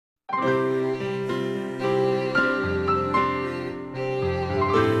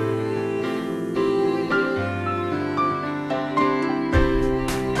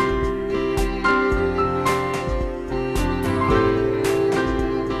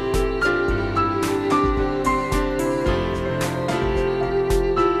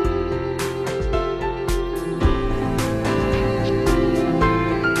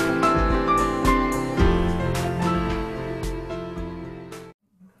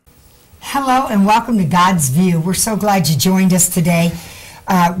Hello and welcome to God's View. We're so glad you joined us today.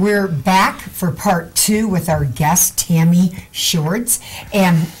 We're back for part 2 with our guest, Tammy Shrouds,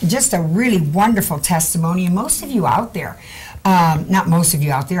 and just a really wonderful testimony. And most of you out there, not most of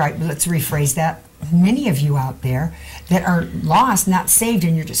you out there, let's rephrase that, many of you out there that are lost, not saved,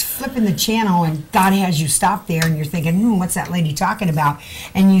 and you're just flipping the channel and God has you stop there and you're thinking, what's that lady talking about?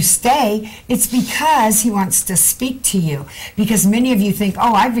 And you stay. It's because he wants to speak to you. Because many of you think,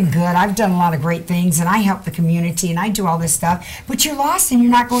 oh, I've been good, I've done a lot of great things, and I help the community, and I do all this stuff, but you're lost and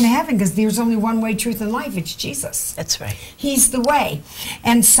you're not going to heaven because there's only one way, truth, and life. It's Jesus. That's right. He's the way.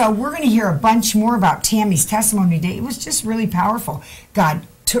 And so we're going to hear a bunch more about Tammy's testimony today. It was just really powerful. God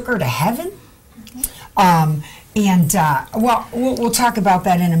took her to heaven. Well, we'll talk about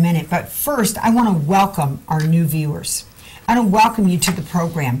that in a minute. But first, I want to welcome our new viewers. I want to welcome you to the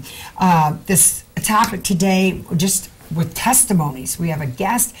program. This topic today, just with testimonies. We have a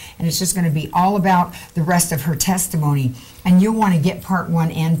guest, and it's just going to be all about the rest of her testimony. And you'll want to get part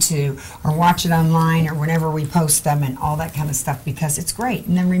 1 and 2, or watch it online, or whenever we post them, and all that kind of stuff, because it's great.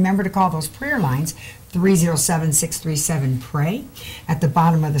 And then remember to call those prayer lines, 307-637-PRAY. At the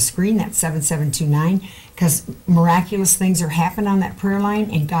bottom of the screen, that's 7729, because miraculous things are happening on that prayer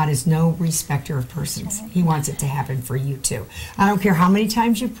line, and God is no respecter of persons. He wants it to happen for you too. I don't care how many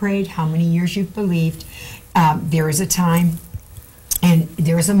times you've prayed, how many years you've believed, there is a time, and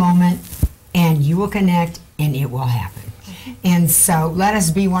there is a moment, and you will connect, and it will happen. And so let us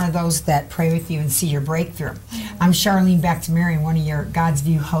be one of those that pray with you and see your breakthrough. I'm Charlene Back to Mary, one of your God's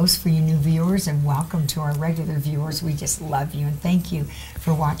View hosts for you new viewers, and welcome to our regular viewers. We just love you and thank you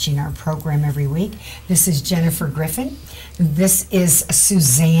for watching our program every week. This is Jennifer Griffin. This is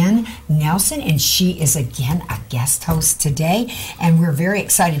Suzanne Nelson, and she is again a guest host today, and we're very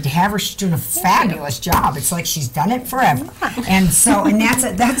excited to have her. She's doing a fabulous job. It's like she's done it forever. And so, and that's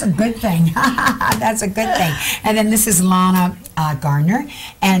a good thing. That's a good thing. And then this is Lana Garner,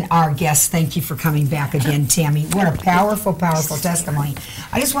 and our guest. Thank you for coming back again, Tammy. What a powerful, powerful testimony.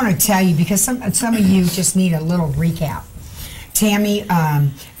 I just want to tell you, because some of you just need a little recap. Tammy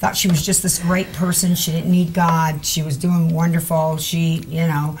thought she was just this great person. She didn't need God. She was doing wonderful. She,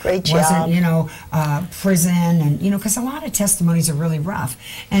 great wasn't, job. Prison, and, because a lot of testimonies are really rough.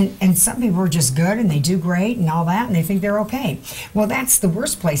 And some people are just good, and they do great and all that, and they think they're okay. Well, that's the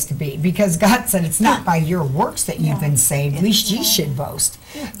worst place to be, because God said it's not by your works that you've been saved. At least ye should boast.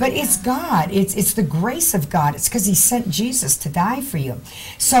 But it's God. It's the grace of God. It's because he sent Jesus to die for you.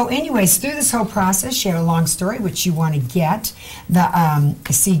 So anyways, through this whole process, she had a long story, which you want to get the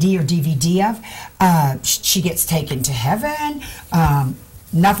CD or DVD of. She gets taken to heaven.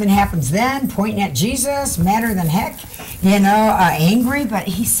 Nothing happens then, pointing at Jesus, madder than heck, angry, but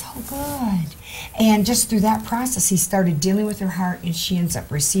he's so good. And just through that process, he started dealing with her heart, and she ends up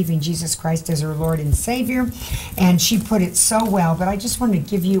receiving Jesus Christ as her Lord and Savior. And she put it so well, but I just wanted to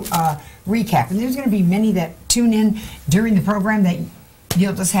give you a recap. And there's going to be many that tune in during the program that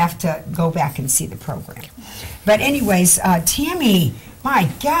you'll just have to go back and see the program. But anyways, Tammy,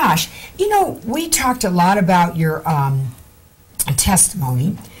 my gosh, we talked a lot about your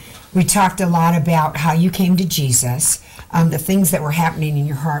testimony. We talked a lot about how you came to Jesus, the things that were happening in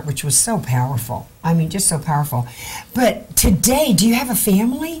your heart, which was so powerful. I mean, just so powerful. But today, do you have a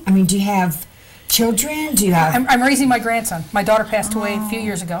family? I mean, do you have children? Do you have? I'm raising my grandson. My daughter passed away a few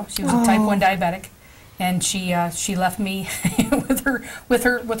years ago. She was a type 1 diabetic, and she left me with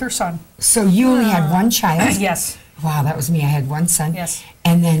her son. So you only had one child? Yes. Wow, that was me. I had one son. Yes.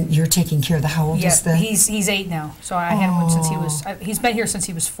 And then you're taking care of the, how old is the? He's 8 now. So I had him since he was. He's been here since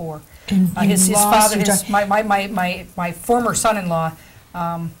he was 4. And his father, my former son-in-law,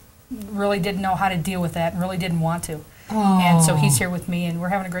 really didn't know how to deal with that and really didn't want to. And so he's here with me, and we're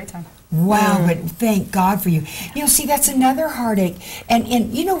having a great time. Wow, but thank God for you. See, that's another heartache.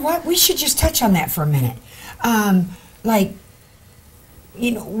 And you know what? We should just touch on that for a minute.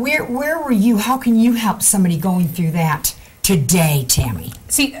 Where were you? How can you help somebody going through that today, Tammy?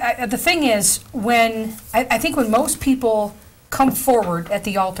 See, the thing is, I think when most people come forward at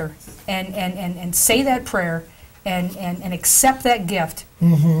the altar and say that prayer and accept that gift,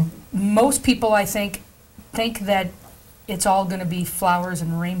 most people, I think that it's all going to be flowers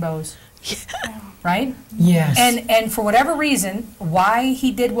and rainbows. Right? Yes. And for whatever reason, why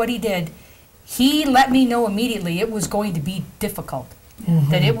he did what he did, he let me know immediately it was going to be difficult.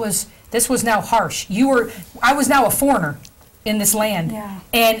 That this was now harsh. I was now a foreigner in this land. Yeah.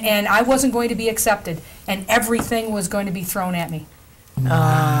 And I wasn't going to be accepted, and everything was going to be thrown at me. So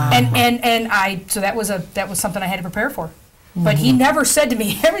that was something I had to prepare for. But he never said to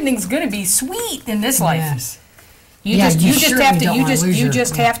me, everything's going to be sweet in this life. Yes. You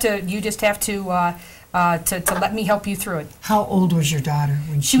just have to let me help you through it. How old was your daughter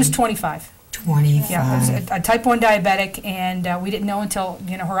when She was 25. 25? Yeah, was a type 1 diabetic, and we didn't know until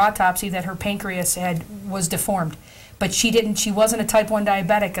her autopsy that her pancreas was deformed. But she wasn't a type 1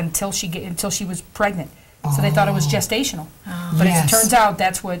 diabetic until she was pregnant. So they thought it was gestational. But as it turns out,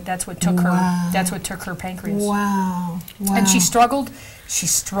 that's what took her pancreas. Wow. And she struggled. She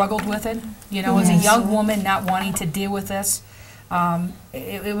struggled with it. As a young woman, not wanting to deal with this,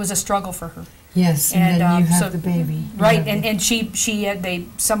 it was a struggle for her. Yes, and then you have the baby. Right, and she had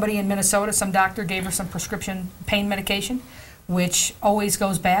somebody in Minnesota, some doctor gave her some prescription pain medication, which always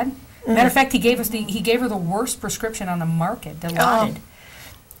goes bad. Matter of fact, he gave her the worst prescription on the market, Dilaudid.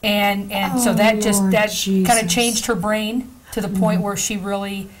 And so that kind of changed her brain to the point where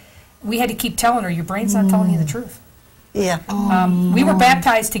we had to keep telling her, your brain's not telling you the truth. Yeah. We were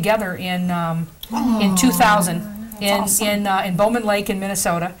baptized together in 2000 in Bowman Lake in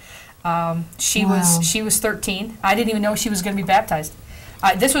Minnesota. She was 13. I didn't even know she was going to be baptized.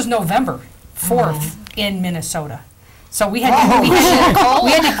 This was November 4th in Minnesota. So there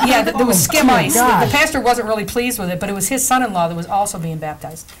was skim ice. The pastor wasn't really pleased with it, but it was his son-in-law that was also being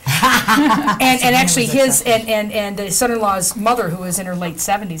baptized. and actually his son-in-law's mother, who was in her late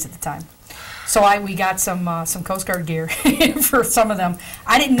 70s at the time. So we got some Coast Guard gear for some of them.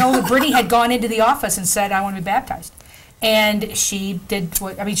 I didn't know that Brittany had gone into the office and said, I want to be baptized. And she did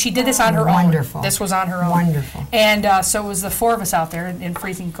she did this on her own. Wonderful. This was on her own. Wonderful. And so it was the four of us out there in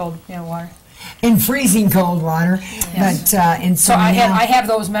freezing cold water. In freezing cold water, yes. But so I have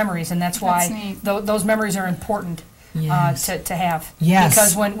those memories, and that's why those mememories are important yes. to have. Yes.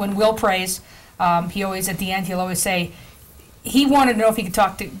 Because when Will prays, he always at the end he'll always say he wanted to know if he could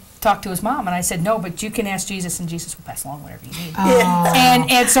talk to his mom, and I said no, but you can ask Jesus, and Jesus will pass along whatever you need.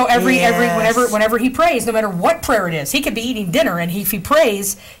 And so whenever he prays, no matter what prayer it is, he could be eating dinner, and if he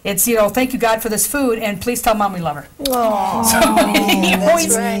prays, it's thank you God for this food, and please tell mom we love her. So he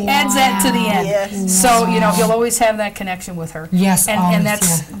always adds that to the end. Yes. So he'll always have that connection with her. Yes, and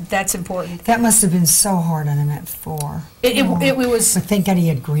that's important. That must have been so hard on him at 4. It was. But thank God he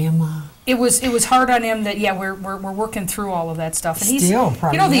had grandma. It was hard on him that we're working through all of that stuff, and he's still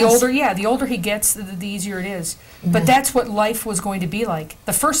probably the older he gets, the easier it is. But that's what life was going to be like.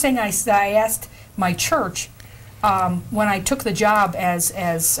 The first thing I asked my church when I took the job as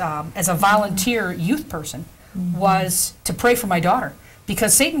a volunteer youth person was to pray for my daughter,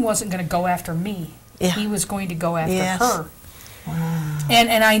 because Satan wasn't going to go after me; he was going to go after her. Wow.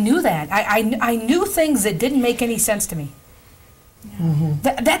 And I knew that. I knew things that didn't make any sense to me.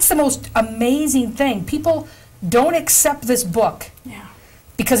 That's the most amazing thing. People don't accept this book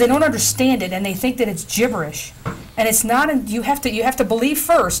because they don't understand it, and they think that it's gibberish. And it's not. You have to believe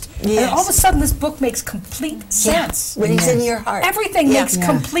first. And then all of a sudden, this book makes complete sense. When he's in your heart, everything makes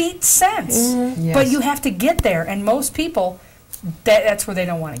complete sense. But you have to get there, and most people, that's where they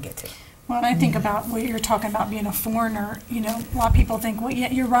don't want to get to. Well, I think about what you're talking about being a foreigner. A lot of people think, well,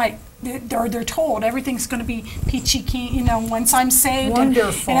 yeah, you're right. They're told everything's going to be peachy keen. Once I'm saved, and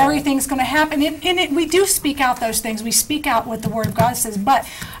everything's going to happen. And we do speak out those things. We speak out what the Word of God says. But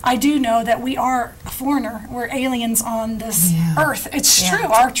I do know that we are a foreigner. We're aliens on this earth. It's true.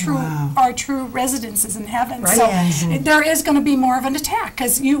 Our true residence is in heaven. Right. So there is going to be more of an attack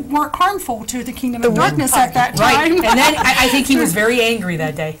because you weren't harmful to the kingdom of darkness at that time. Right. And then I think he was very angry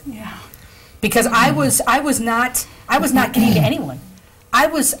that day. Yeah. Because I was not getting to anyone.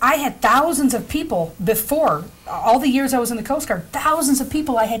 I had thousands of people before all the years I was in the Coast Guard. Thousands of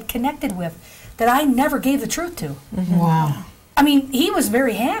people I had connected with that I never gave the truth to. Wow. I mean, he was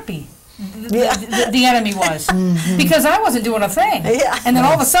very happy. The enemy was because I wasn't doing a thing. And then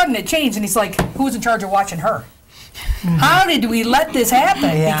all of a sudden it changed, and he's like, "Who's in charge of watching her? How did we let this happen?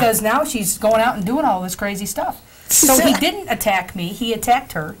 Because now she's going out and doing all this crazy stuff." So he didn't attack me; he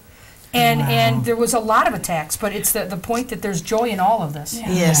attacked her. And there was a lot of attacks, but it's the point that there's joy in all of this.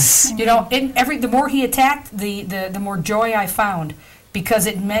 Yes. The more he attacked, the more joy I found, because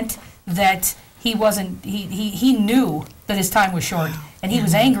it meant that he wasn't. He knew that his time was short, and he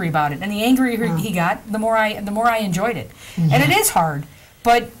was angry about it. And the angrier he got, the more I enjoyed it. And it is hard,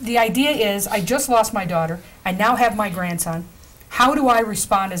 But the idea is, I just lost my daughter. I now have my grandson. How do I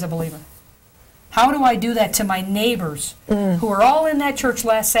respond as a believer? How do I do that to my neighbors who are all in that church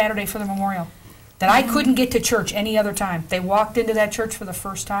last Saturday for the memorial? That I couldn't get to church any other time. They walked into that church for the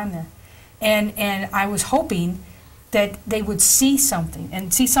first time there. And I was hoping that they would see something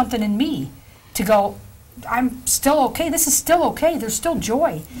and see something in me to go, I'm still okay. This is still okay. There's still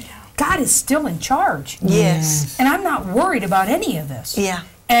joy. Yeah. God is still in charge. Yes. And I'm not worried about any of this. Yeah.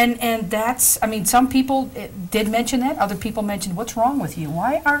 And that's, I mean, some people did mention that. Other people mentioned, what's wrong with you?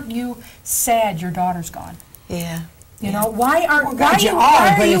 Why aren't you sad your daughter's gone? Yeah. You know, why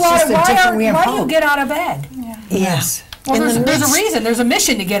do you get out of bed? Yeah. Yes. Well, there's a reason. There's a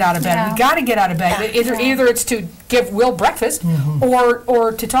mission to get out of bed. Yeah. We got to get out of bed. Either it's to give Will breakfast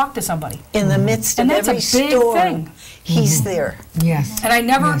or to talk to somebody. In the midst of every that's a big storm, thing. He's there. Yes. And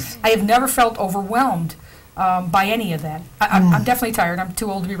I have never felt overwhelmed by any of that. I'm definitely tired. I'm too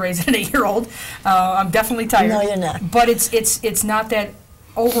old to be raising an 8-year-old. I'm definitely tired. No, you're not. But it's not that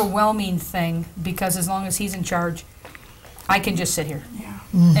overwhelming thing, because as long as he's in charge, I can just sit here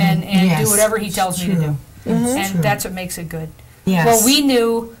and do whatever he tells me to do. And that's what makes it good. Yes. Well, we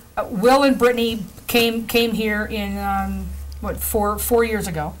knew Will and Brittany came here in 4 years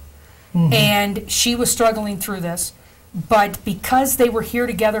ago, and she was struggling through this. But because they were here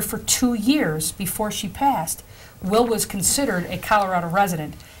together for 2 years before she passed, Will was considered a Colorado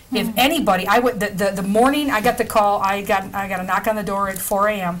resident. If anybody, the morning I got the call, I got a knock on the door at 4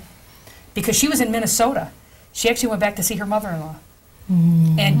 a.m. because she was in Minnesota. She actually went back to see her mother-in-law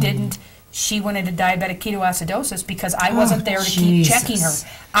and didn't. She went into diabetic ketoacidosis because I wasn't there to keep checking her.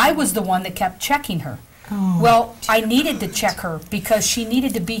 I was the one that kept checking her. Well, I needed to check her because she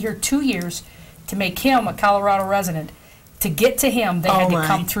needed to be here 2 years to make him a Colorado resident. To get to him, they had to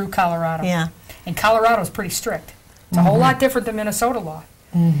come through Colorado. Yeah. And Colorado is pretty strict. It's a whole lot different than Minnesota law.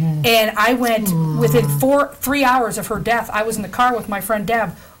 And I went, within 3 hours of her death, I was in the car with my friend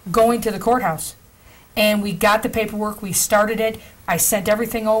Deb going to the courthouse. And we got the paperwork, we started it, I sent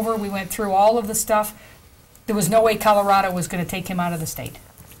everything over, we went through all of the stuff. There was no way Colorado was going to take him out of the state.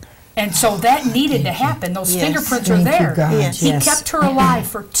 And so that needed to happen. Those fingerprints are there. He kept her alive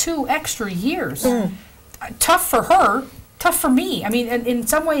for 2 extra years. Tough for her, tough for me. I mean, in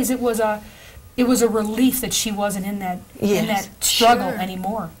some ways it was a relief that she wasn't in that struggle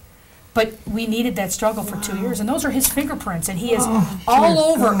anymore. But we needed that struggle for 2 years, and those are his fingerprints, and he is all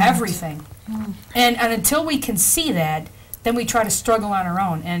over everything. And until we can see that, then we try to struggle on our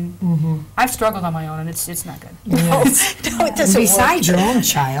own. And I've struggled on my own, and it's not good. Yes. No, it doesn't Besides work. your own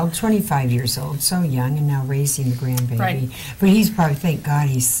child, 25 years old, so young, and now raising the grandbaby. Right. But he's probably, thank God,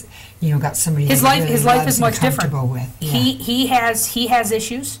 he's got somebody His that life really his life loves is much and different. comfortable with. Yeah. He has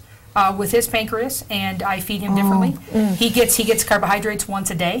issues with his pancreas, and I feed him differently. He gets carbohydrates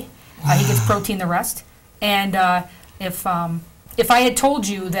once a day. He gets protein the rest. And if I had told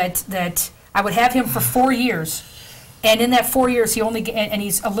you that I would have him for 4 years, and in that 4 years he only and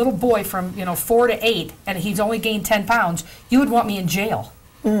he's a little boy from 4 to 8, and he's only gained 10 pounds, you would want me in jail.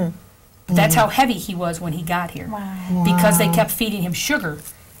 But that's how heavy he was when he got here, because they kept feeding him sugar,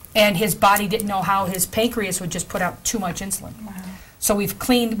 and his body didn't know how his pancreas would just put out too much insulin. So we've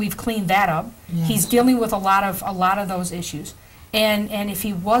cleaned that up. Yes. He's dealing with a lot of those issues, and if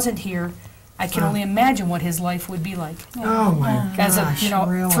he wasn't here, I can only imagine what his life would be like. Oh my gosh! As a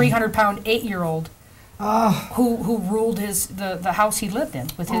really? 300-pound 8-year-old who ruled the house he lived in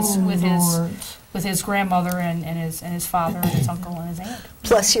with his grandmother and his father and his uncle and his aunt.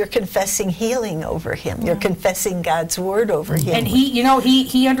 Plus, you're confessing healing over him. You're confessing God's word over him. And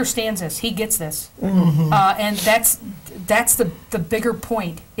he understands this. He gets this. And that's the bigger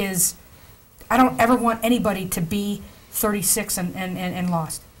point is, I don't ever want anybody to be 36 and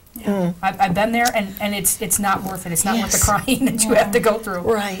lost. Yeah. I've been there, and it's not worth it. It's not worth the crying that you have to go through.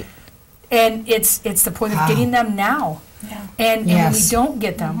 Right. And it's the point of getting them now. Yeah. And when we don't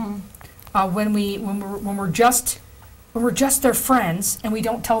get them, when we're just their friends and we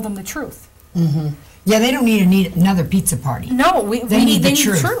don't tell them the truth. Yeah, they don't need another pizza party. No, they need the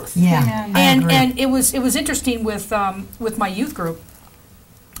truth. Yeah. And it was interesting with my youth group.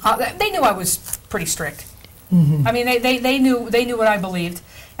 They knew I was pretty strict. I mean, they knew what I believed,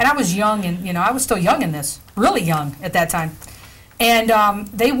 and I was young, and I was still young in this, really young at that time, and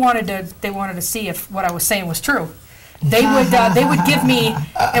they wanted to see if what I was saying was true. They would give me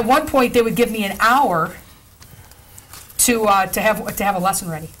at one point they would give me an hour to have a lesson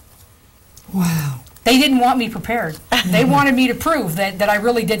ready. Wow. They didn't want me prepared. They wanted me to prove that I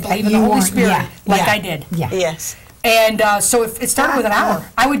really did believe in the Holy Spirit, I did. Yeah. Yes. And so it started with an hour.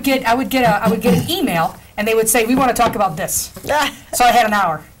 I would get an email, and they would say, we want to talk about this. So I had an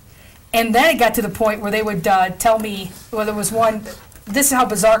hour. And then it got to the point where they would tell me, well, there was one, this is how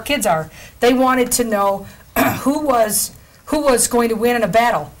bizarre kids are. They wanted to know who was going to win in a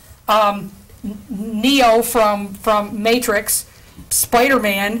battle. Neo from Matrix,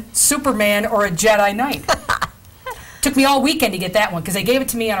 Spider-Man, Superman, or a Jedi Knight. Took me all weekend to get that one because they gave it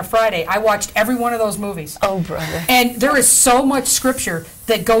to me on a Friday. I watched every one of those movies. Oh, brother. And there is so much scripture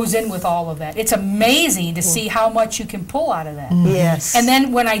that goes in with all of that. It's amazing to see how much you can pull out of that. Yes. And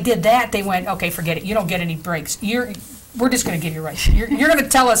then when I did that, they went, okay, forget it. You don't get any breaks. We're just going to give you rights. You're going to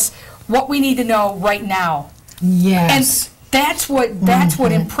tell us what we need to know right now. Yes. And that's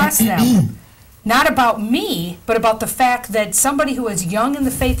what impressed them. Not about me, but about the fact that somebody who is young in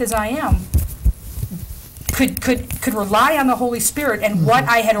the faith as I am could rely on the Holy Spirit and what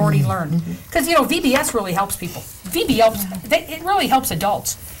I had already learned. Because, VBS really helps people. It really helps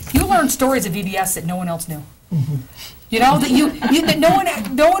adults. You learn stories of VBS that no one else knew. That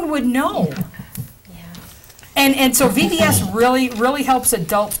no one would know. And so VBS really helps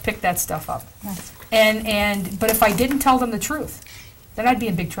adults pick that stuff up. But if I didn't tell them the truth, then I'd be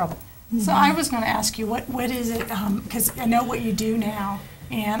in big trouble. So I was going to ask you, what is it, because I know what you do now,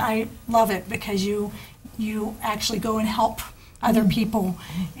 and I love it because you actually go and help other people,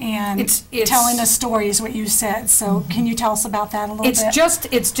 and It's telling us stories, what you said. So can you tell us about that a little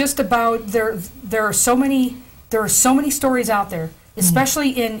bit? It's just about there are so many stories out there, especially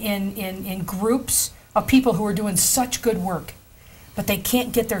in groups of people who are doing such good work, but they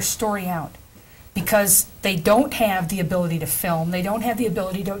can't get their story out because they don't have the ability to film, they don't have the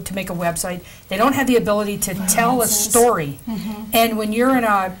ability to make a website, they don't have the ability to tell a story. And when you're in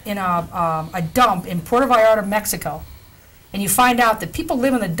a dump in Puerto Vallarta, Mexico, and you find out that people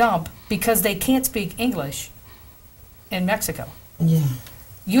live in the dump because they can't speak English in Mexico. Yeah.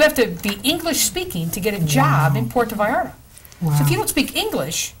 You have to be English speaking to get a job in Puerto Vallarta. Wow. So if you don't speak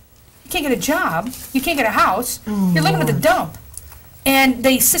English, you can't get a job, you can't get a house, you're living at the dump. And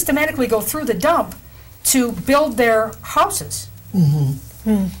they systematically go through the dump to build their houses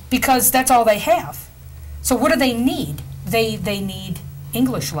because that's all they have. So what do they need? They need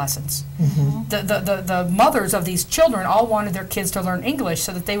English lessons. The mothers of these children all wanted their kids to learn English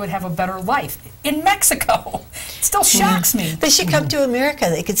so that they would have a better life in Mexico. It still shocks me. They should come to America.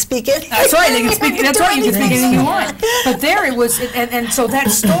 They could speak it. That's right. They can speak. That's right. You can speak anything you want. But there it was, and so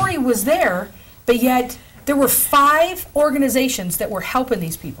that story was there. But yet there were 5 organizations that were helping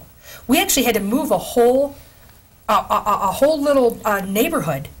these people. We actually had to move a whole little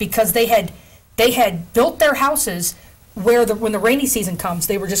neighborhood because they had built their houses where when the rainy season comes,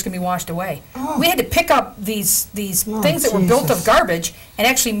 they were just going to be washed away. We had to pick up these things that were built of garbage and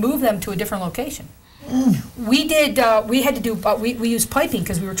actually move them to a different location. We did. We had to do. We used piping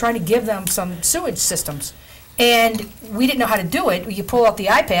because we were trying to give them some sewage systems, and we didn't know how to do it. You pull out the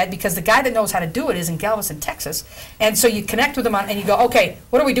iPad because the guy that knows how to do it is in Galveston, Texas, and so you connect with them and you go, okay,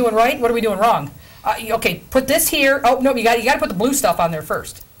 what are we doing right? What are we doing wrong? Okay, put this here. Oh no, you got to put the blue stuff on there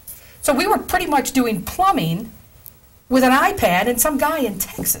first. So we were pretty much doing plumbing with an iPad and some guy in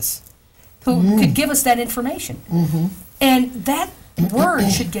Texas who could give us that information. And that word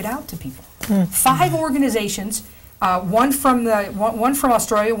should get out to people. 5 organizations, one from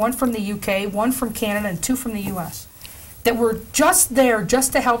Australia, one from the UK, one from Canada, and 2 from the US, that were just there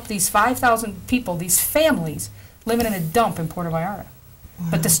just to help these 5,000 people, these families living in a dump in Puerto Vallarta.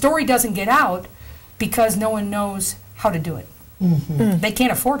 But the story doesn't get out because no one knows how to do it. They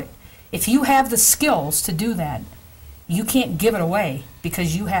can't afford it. If you have the skills to do that, you can't give it away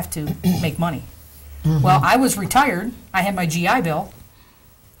because you have to make money. Well, I was retired. I had my GI Bill.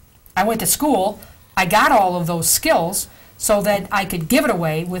 I went to school. I got all of those skills so that I could give it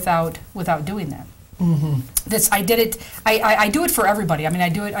away without doing that. I did it. I do it for everybody. I mean, I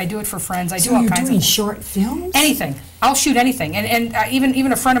do it for friends. I do all kinds of So you're doing short films? Anything. I'll shoot anything. And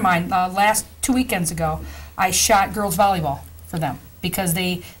even a friend of mine, last 2 weekends ago, I shot girls volleyball for them because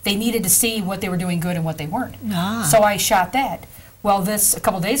they needed to see what they were doing good and what they weren't. So I shot that. Well, a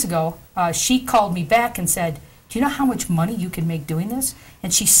couple days ago, she called me back and said, do you know how much money you can make doing this?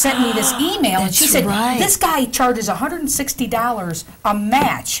 And she sent me this email, and she said, this guy charges $160 a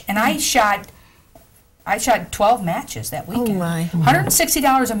match, and I shot 12 matches that weekend. Oh my.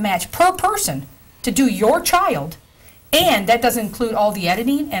 $160 a match per person to do your child, and that doesn't include all the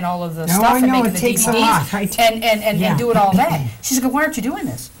editing and all of the stuff and making the DVDs and doing all that. She said, why aren't you doing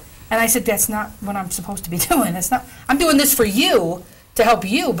this? And I said, that's not what I'm supposed to be doing. I'm doing this for you, to help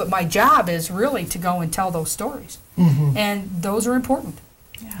you, but my job is really to go and tell those stories. And those are important.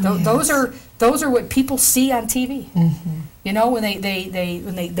 Those are what people see on TV. You know, when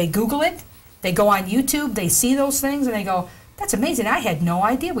they Google it, They go on YouTube, they see those things, and they go, that's amazing. I had no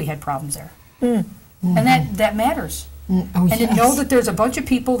idea we had problems there. And that matters. Oh, And yes. to know that there's a bunch of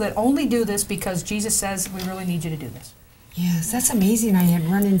people that only do this because Jesus says, we really need you to do this. Yes, that's amazing. I had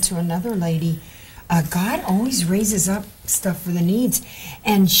run into another lady. God always raises up stuff for the needs.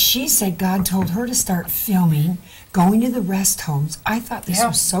 And she said God told her to start filming, going to the rest homes. I thought this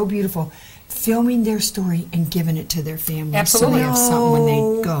was so beautiful. Filming their story and giving it to their family. Absolutely. So they have something when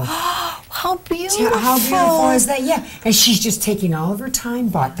they go. How beautiful. How beautiful is that? Yeah. And she's just taking all of her time,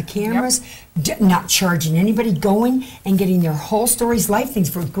 bought the cameras, not charging anybody, going and getting their whole stories, life things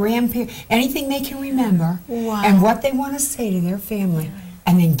for grandparents, anything they can remember, and what they want to say to their family,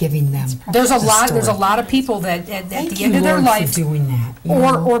 and then giving them. There's a lot. story. There's a lot of people that at the Thank end you, of their Lord, life, for doing that. you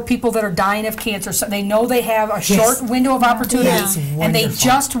know? or people that are dying of cancer. So they know they have a short window of opportunity, Yes, and they wonderful.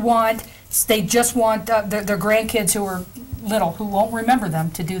 just want their grandkids who are little, who won't remember them,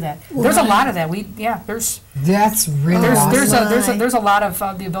 to do that. There's a lot of that. That's really awesome. There's a lot of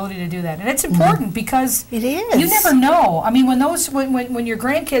the ability to do that, and it's important because It is. you never know. I mean, when your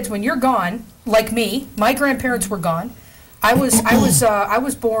grandkids, when you're gone, like me, my grandparents were gone. I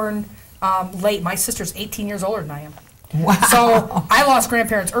was born late. My sister's 18 years older than I am. Wow. So I lost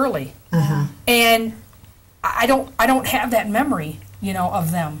grandparents early, and I don't have that memory,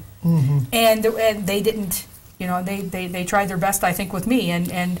 of them. And they didn't, they tried their best, I think, with me,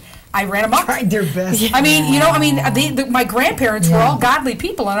 and I ran amok. Tried their best. I mean, my grandparents were all godly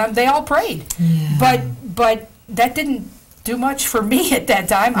people, and they all prayed. Yeah. But that didn't do much for me at that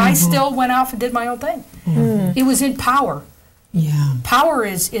time. I still went off and did my own thing. It was in power. Yeah. Power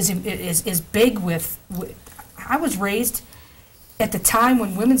is big with. I was raised at the time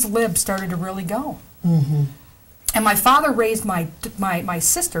when women's libs started to really go. And my father raised my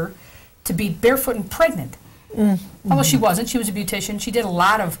sister to be barefoot and pregnant. Although she wasn't, she was a beautician. She did a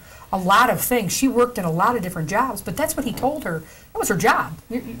lot of things. She worked in a lot of different jobs, but that's what he told her. That was her job.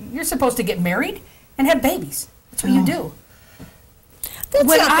 You're supposed to get married and have babies. That's what you do.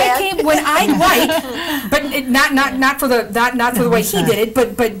 When I but not for the way he did it,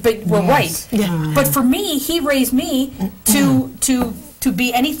 but we're white. Yeah. But for me, he raised me to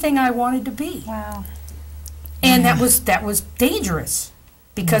be anything I wanted to be. Wow. And that was dangerous,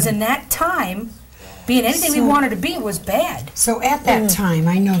 because in that time, being anything we wanted to be was bad. So at that time,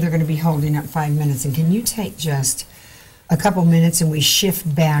 I know they're going to be holding up 5 minutes, and can you take just a couple minutes and we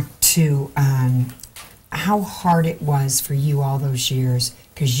shift back to how hard it was for you all those years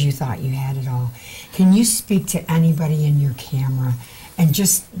because you thought you had it all. Can you speak to anybody in your camera and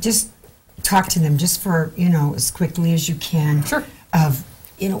just talk to them just for, as quickly as you can? Sure. Of,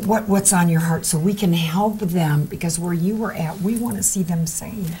 what's on your heart so we can help them, because where you were at, we want to see them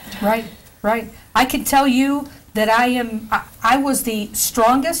saved. Right. I can tell you that I was the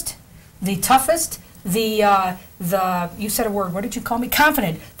strongest, the toughest, you said a word, what did you call me?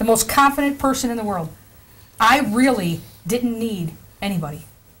 Confident. The most confident person in the world. I really didn't need anybody.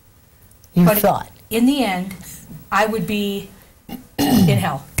 You But thought. in the end, I would be in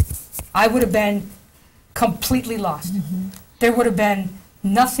hell. I would have been completely lost. There would have been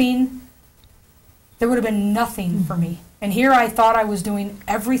nothing. There would have been nothing for me. And here I thought I was doing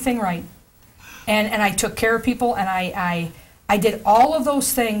everything right, and I took care of people, and I did all of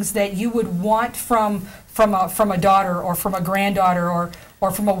those things that you would want from a daughter or from a granddaughter or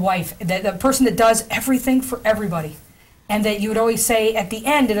from a wife. The person that does everything for everybody, and that you would always say at the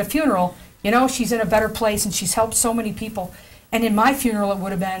end at a funeral, she's in a better place and she's helped so many people. And in my funeral, it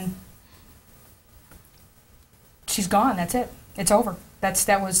would have been, she's gone. That's it. It's over.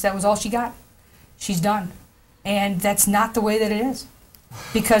 That was all she got. She's done. And that's not the way that it is,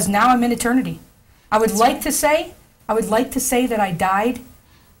 because now I'm in eternity. I would like to say that I died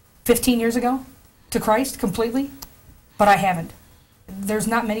 15 years ago to Christ completely, but I haven't. There's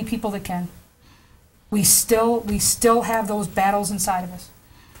not many people that can. We still have those battles inside of us,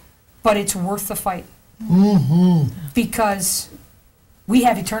 but it's worth the fight, because we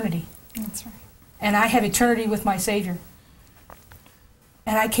have eternity. That's right. And I have eternity with my Savior.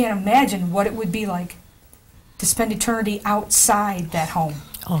 And I can't imagine what it would be like to spend eternity outside that home,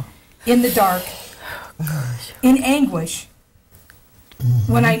 in the dark, in anguish,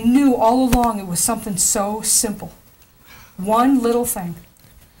 when I knew all along it was something so simple. One little thing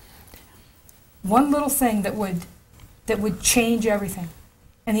that would change everything.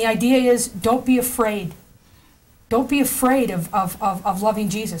 And the idea is, don't be afraid. Don't be afraid of loving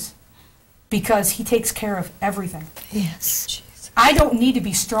Jesus, because he takes care of everything. Yes. I don't need to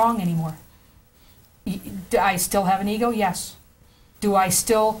be strong anymore. Do I still have an ego? Yes. Do I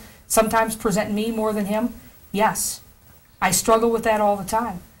still sometimes present me more than him? Yes. I struggle with that all the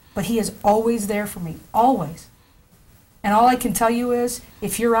time. But he is always there for me, always. And all I can tell you is,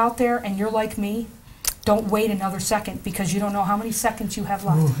 if you're out there and you're like me, don't wait another second, because you don't know how many seconds you have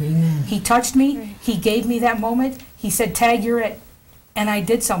left. Amen. He touched me. He gave me that moment. He said, Tag, you're it. And I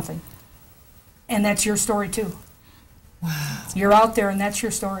did something. And that's your story too. Wow. You're out there and that's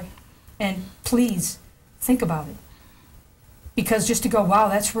your story. And please, think about it. Because just to go, wow,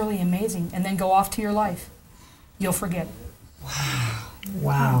 that's really amazing, and then go off to your life, you'll forget. Wow.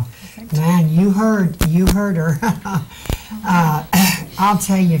 Wow. Man, you heard her. I'll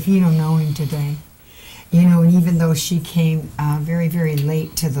tell you, if you don't know him today, you know, and even though she came very, very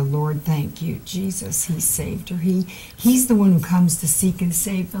late to the Lord, thank you, Jesus, he saved her. He's the one who comes to seek and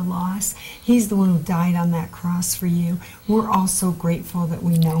save the lost. He's the one who died on that cross for you. We're all so grateful that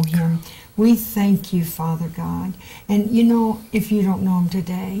we know him. We thank you, Father God. And you know, if you don't know him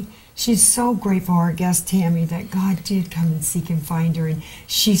today, she's so grateful, our guest Tammy, that God did come and seek and find her. And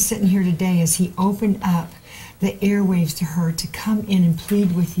she's sitting here today as he opened up the airwaves to her to come in and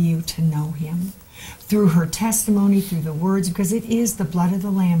plead with you to know him. Through her testimony, through the words, because it is the blood of the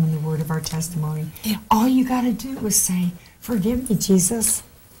Lamb and the word of our testimony. Yeah. All you got to do is say, forgive me, Jesus.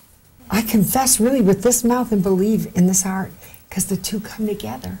 I confess really with this mouth and believe in this heart, because the two come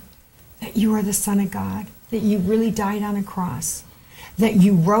together. That you are the Son of God, that you really died on a cross, that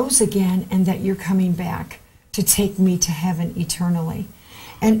you rose again, and that you're coming back to take me to heaven eternally.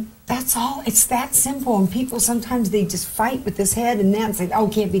 And that's all. It's that simple. And people sometimes, they just fight with this head and then say, oh,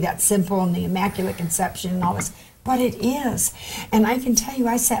 it can't be that simple, and the Immaculate Conception and all this. But it is. And I can tell you,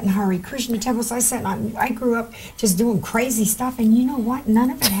 I sat in Hare Krishna temples. I grew up just doing crazy stuff. And you know what?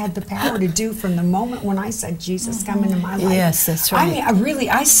 None of it had the power to do from the moment when I said, Jesus, come into my life. Yes, that's right. I mean,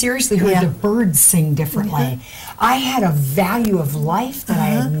 I seriously heard the birds sing differently. I had a value of life that I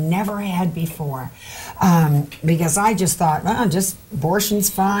had never had before. Because I just thought, well, just abortion's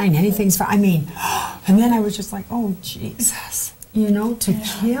fine, anything's fine. I mean, and then I was just like, oh, Jesus, you know, to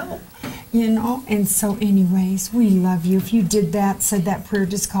kill, you know. And so anyways, we love you. If you did that, said that prayer,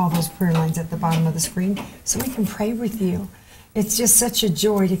 just call those prayer lines at the bottom of the screen so we can pray with you. It's just such a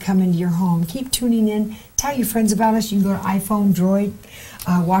joy to come into your home. Keep tuning in. Tell your friends about us. You can go to iPhone, Droid,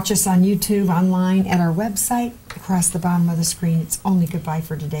 watch us on YouTube, online, at our website, across the bottom of the screen. It's only goodbye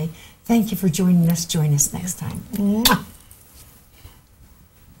for today. Thank you for joining us. Join us next time. Mwah.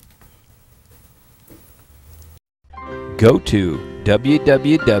 Go to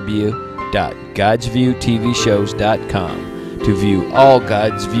www.godsviewtvshows.com to view all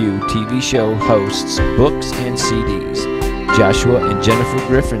God's View TV show hosts, books, and CDs. Joshua and Jennifer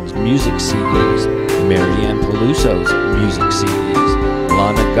Griffin's music CDs, Marianne Peluso's music CDs,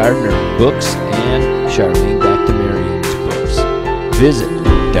 Lana Gardner books, and Charlene Back to Marianne's books. Visit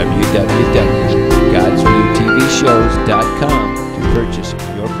www.godsviewtvshows.com to purchase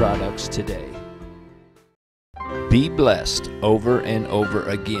your products today. Be blessed over and over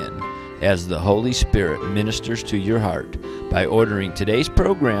again as the Holy Spirit ministers to your heart by ordering today's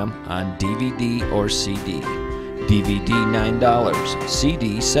program on DVD or CD. DVD $9,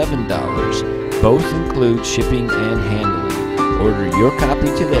 CD $7. Both include shipping and handling. Order your copy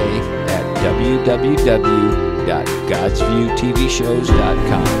today at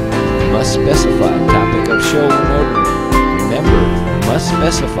www.godsviewtvshows.com. Must specify topic of show when ordering. Remember, must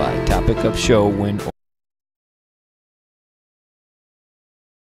specify topic of show when ordering.